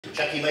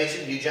Jackie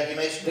Mason, you Jackie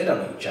Mason? They don't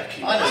know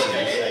Jackie I know Mason.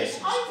 Jackie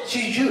Mason.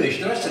 She's Jewish,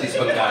 the rest of these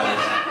Bengalis.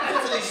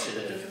 What do they say?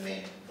 They're different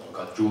me. I've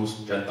got Jews,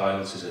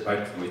 Gentiles, is it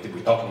right for me to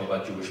be talking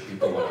about Jewish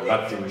people when I'm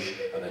not Jewish,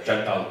 and the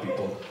Gentile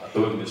people are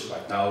doing this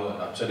right now,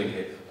 and I'm sitting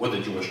here with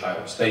a Jewish guy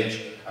on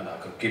stage, and I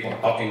can keep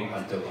on talking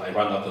until I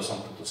run out of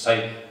something to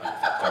say, and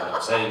I carry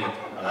on saying it,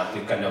 and I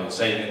think I know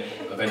saying it,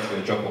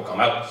 eventually a joke will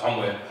come out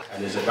somewhere,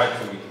 and is it right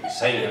for me to be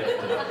saying it,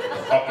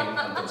 to talking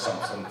until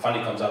something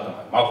funny comes out of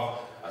my mouth?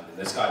 And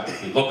this guy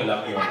would be looking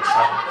at me on the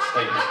side of the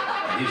stage,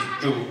 and he's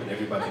Jew, and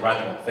everybody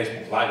writing on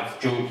Facebook Live,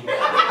 Jew. Talking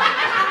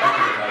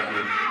about me,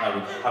 I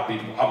would happy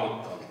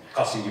Muhammad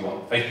cussing you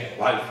on Facebook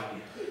Live.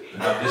 You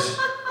got this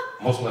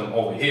Muslim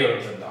over here,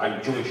 and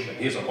I'm Jewish, and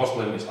he's a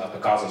Muslim, it's like the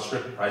Gaza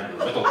Strip right in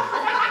the middle.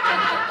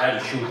 And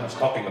shoot us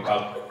talking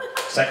about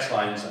sex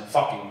lines and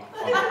fucking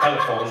on the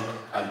telephone,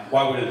 and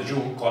why would a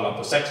Jew call up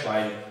a sex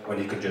line when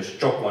he could just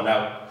choke one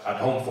out at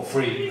home for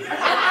free?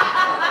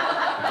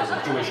 Because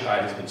a Jewish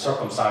guy has been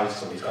circumcised,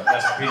 so he's got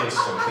less penis,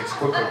 so it takes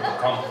quicker to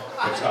come,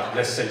 but he's got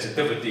less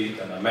sensitivity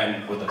than a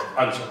man with an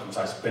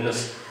uncircumcised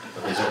penis.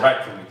 But is it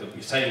right for me to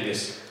be saying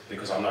this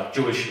because I'm not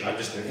Jewish? I'm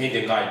just an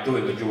Indian guy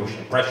doing a Jewish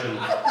impression of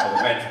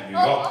a man from New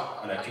York,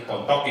 and I keep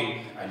on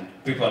talking, and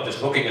people are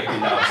just looking at me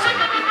now saying,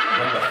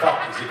 when the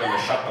fuck is he going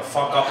to shut the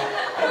fuck up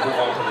and move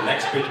on to the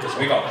next bit, because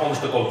we got homes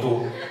to go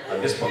to,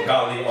 and this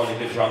Bengali only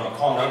lives around the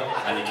corner,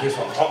 and he keeps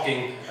on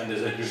talking, and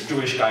there's a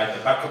Jewish guy at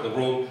the back of the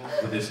room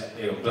with his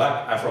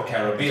black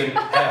Afro-Caribbean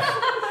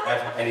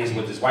and he's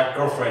with his white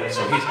girlfriend,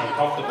 so he's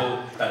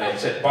uncomfortable that I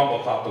said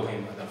bumbleclot to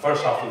him in the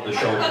first half of the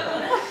show.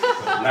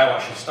 But now I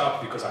should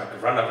stop because I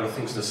could run out of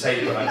things to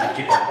say, but I can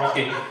keep on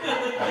talking.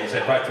 And he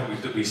said, right for me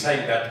to be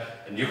saying that,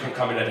 and you can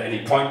come in at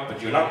any point,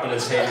 but you're not going to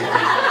say anything.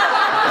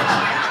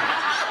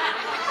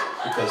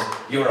 Because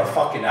you're a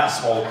fucking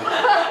asshole,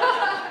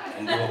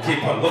 and you will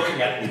keep on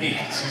looking at me.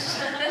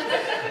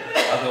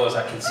 Otherwise,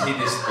 I can see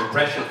this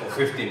impression for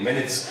 15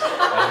 minutes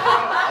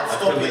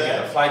until we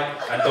get a flight,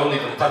 and don't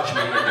even touch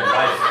me in your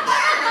life.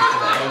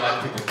 Because I don't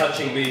like people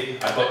touching me.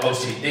 I've got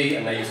OCD,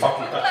 and now you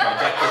fucking touch my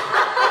jacket.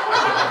 I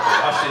don't have to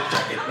wash it,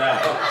 jacket now.